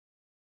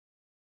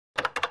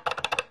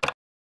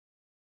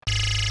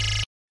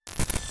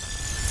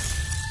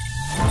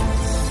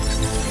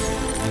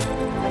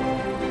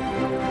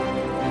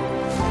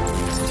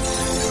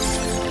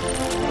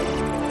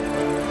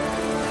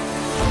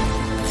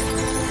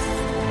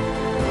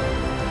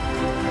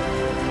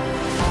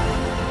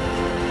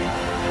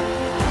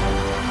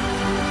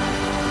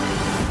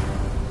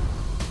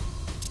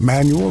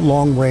Manual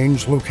Long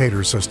Range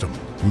Locator System,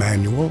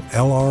 Manual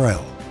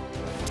LRL.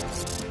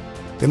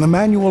 In the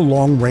Manual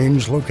Long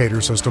Range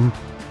Locator System,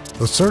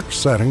 the search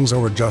settings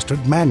are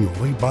adjusted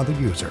manually by the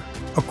user,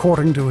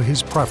 according to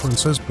his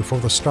preferences before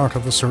the start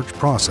of the search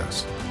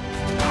process.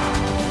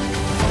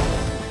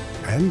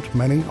 And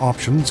many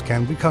options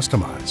can be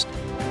customized.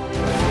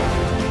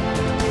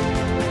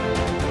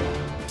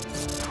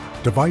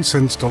 Device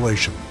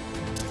installation.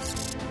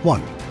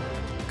 1.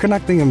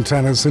 Connect the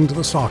antennas into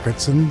the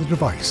sockets in the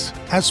device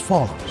as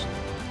follows.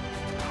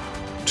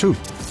 2.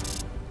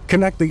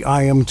 Connect the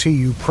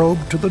IMTU probe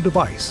to the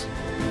device.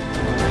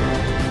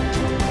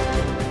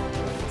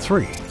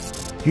 3.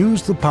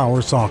 Use the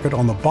power socket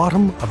on the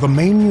bottom of the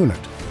main unit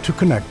to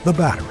connect the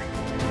battery.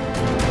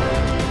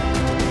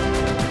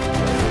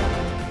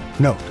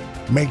 Note,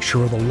 make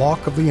sure the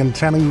lock of the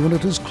antenna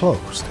unit is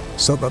closed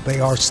so that they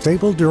are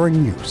stable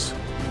during use.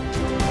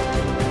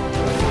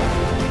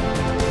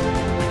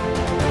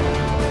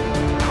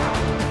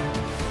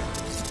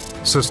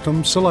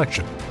 System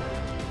selection.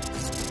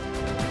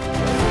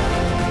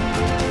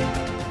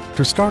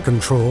 To start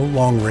Control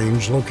Long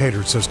Range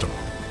Locator System,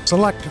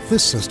 select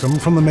this system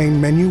from the main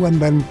menu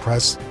and then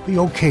press the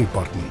OK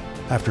button.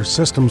 After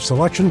system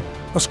selection,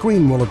 a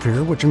screen will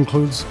appear which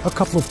includes a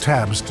couple of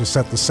tabs to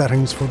set the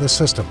settings for the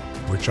system,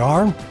 which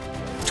are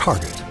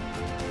Target.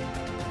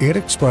 It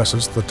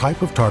expresses the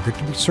type of target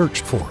to be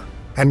searched for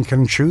and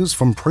can choose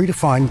from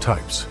predefined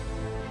types: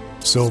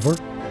 Silver,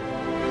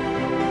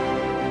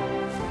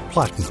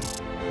 Platinum,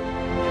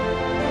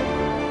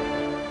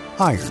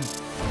 Iron,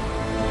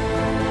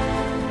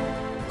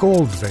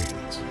 Gold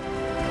veins,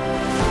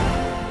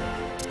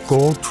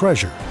 Gold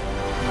treasure,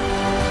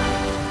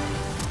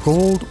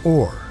 Gold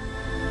ore,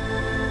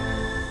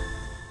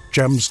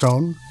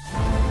 Gemstone,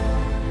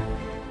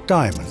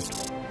 Diamond,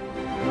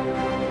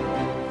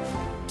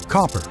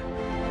 Copper,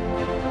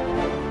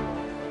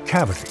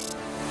 Cavity,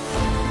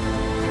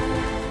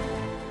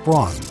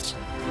 Bronze.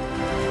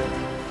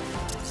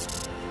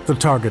 The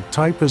target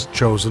type is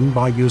chosen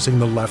by using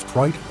the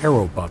left-right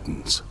arrow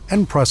buttons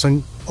and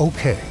pressing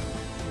OK.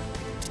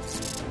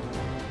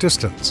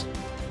 Distance.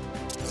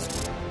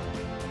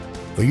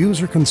 The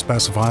user can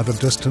specify the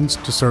distance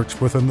to search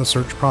within the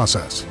search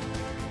process.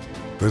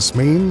 This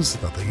means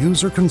that the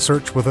user can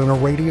search within a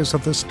radius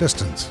of this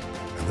distance,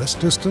 and this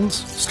distance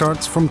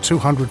starts from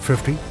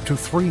 250 to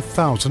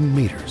 3,000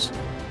 meters.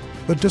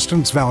 The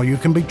distance value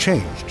can be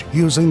changed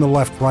using the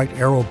left-right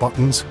arrow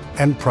buttons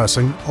and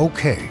pressing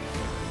OK.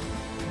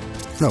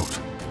 Note,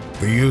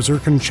 the user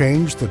can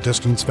change the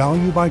distance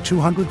value by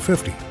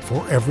 250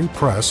 for every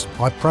press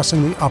by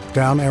pressing the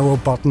up-down arrow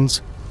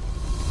buttons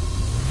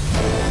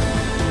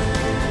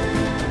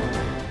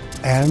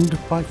and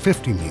by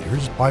 50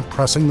 meters by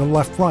pressing the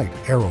left-right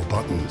arrow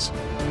buttons.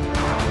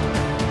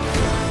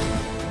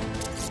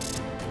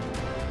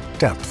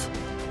 Depth.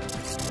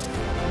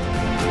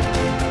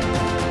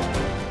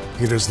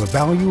 It is the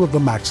value of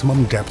the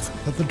maximum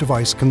depth that the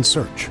device can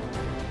search.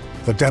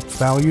 The depth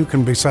value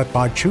can be set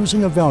by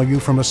choosing a value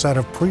from a set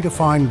of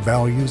predefined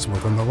values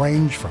within the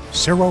range from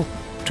 0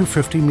 to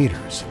 50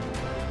 meters.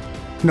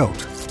 Note,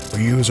 the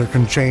user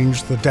can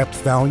change the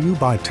depth value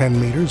by 10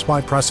 meters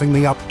by pressing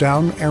the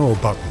up-down arrow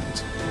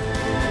buttons.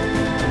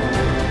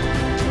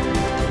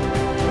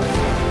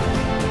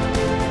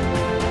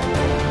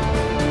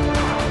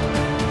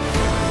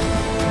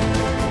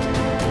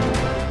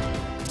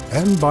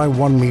 And by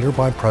 1 meter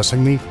by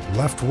pressing the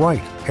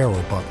left-right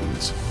arrow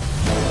buttons.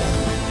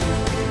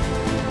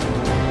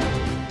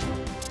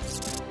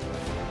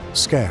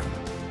 Scan.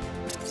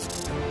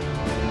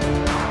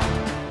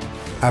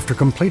 After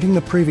completing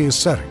the previous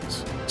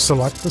settings,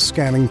 select the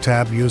Scanning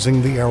tab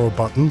using the arrow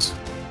buttons,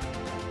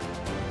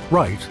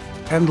 right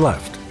and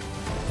left.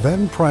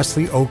 Then press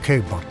the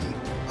OK button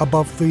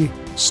above the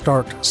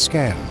Start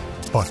Scan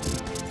button.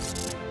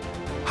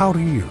 How to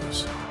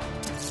use.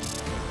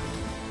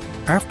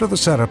 After the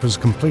setup is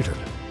completed,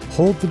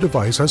 hold the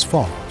device as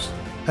follows,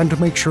 and to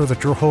make sure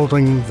that you're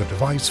holding the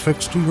device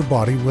fixed to your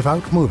body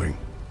without moving.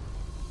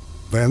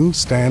 Then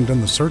stand in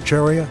the search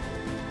area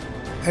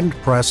and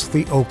press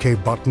the OK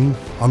button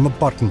on the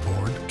button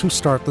board to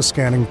start the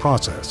scanning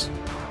process.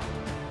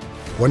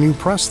 When you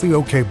press the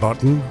OK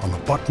button on the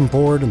button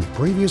board in the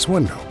previous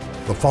window,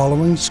 the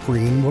following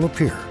screen will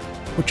appear,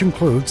 which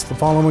includes the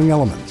following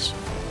elements.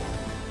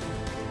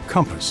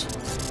 Compass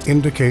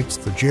indicates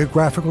the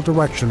geographical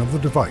direction of the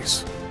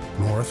device,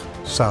 north,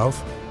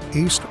 south,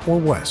 east, or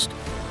west.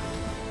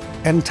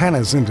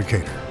 Antennas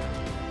indicator.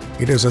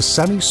 It is a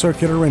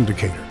semicircular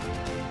indicator.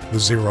 The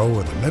 0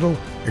 in the middle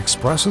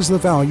expresses the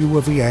value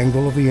of the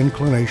angle of the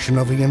inclination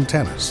of the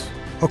antennas,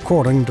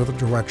 according to the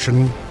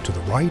direction to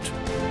the right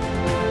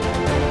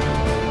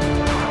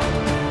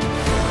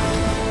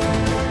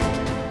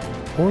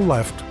or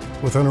left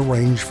within a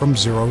range from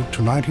 0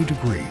 to 90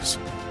 degrees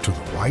to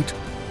the right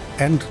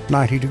and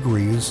 90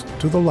 degrees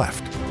to the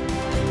left.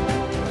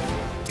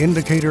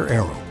 Indicator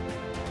arrow.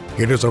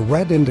 It is a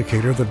red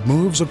indicator that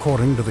moves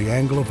according to the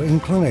angle of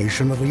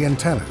inclination of the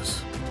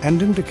antennas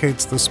and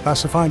indicates the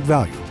specified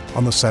value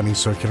on the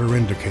semicircular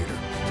indicator.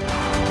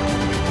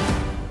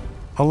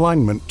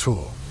 alignment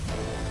tool.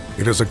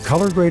 It is a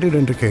color-graded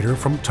indicator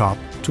from top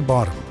to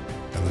bottom,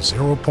 and the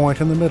 0 point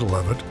in the middle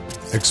of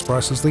it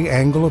expresses the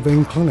angle of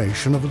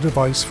inclination of the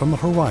device from the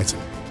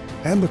horizon,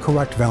 and the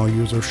correct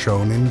values are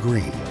shown in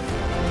green.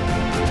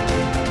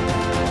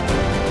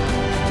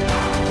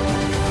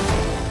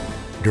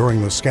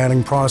 During the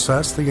scanning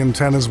process, the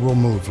antennas will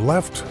move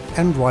left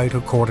and right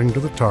according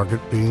to the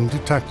target being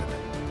detected.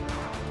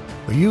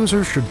 The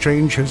user should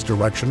change his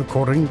direction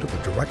according to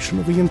the direction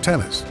of the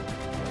antennas.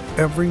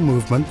 Every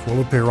movement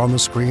will appear on the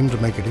screen to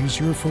make it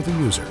easier for the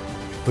user.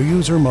 The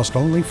user must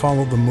only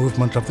follow the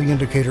movement of the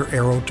indicator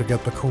arrow to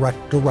get the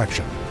correct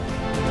direction.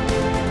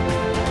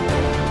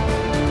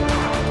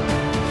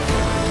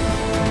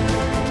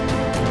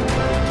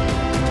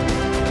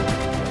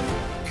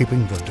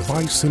 Keeping the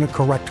device in a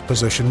correct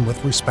position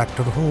with respect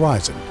to the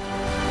horizon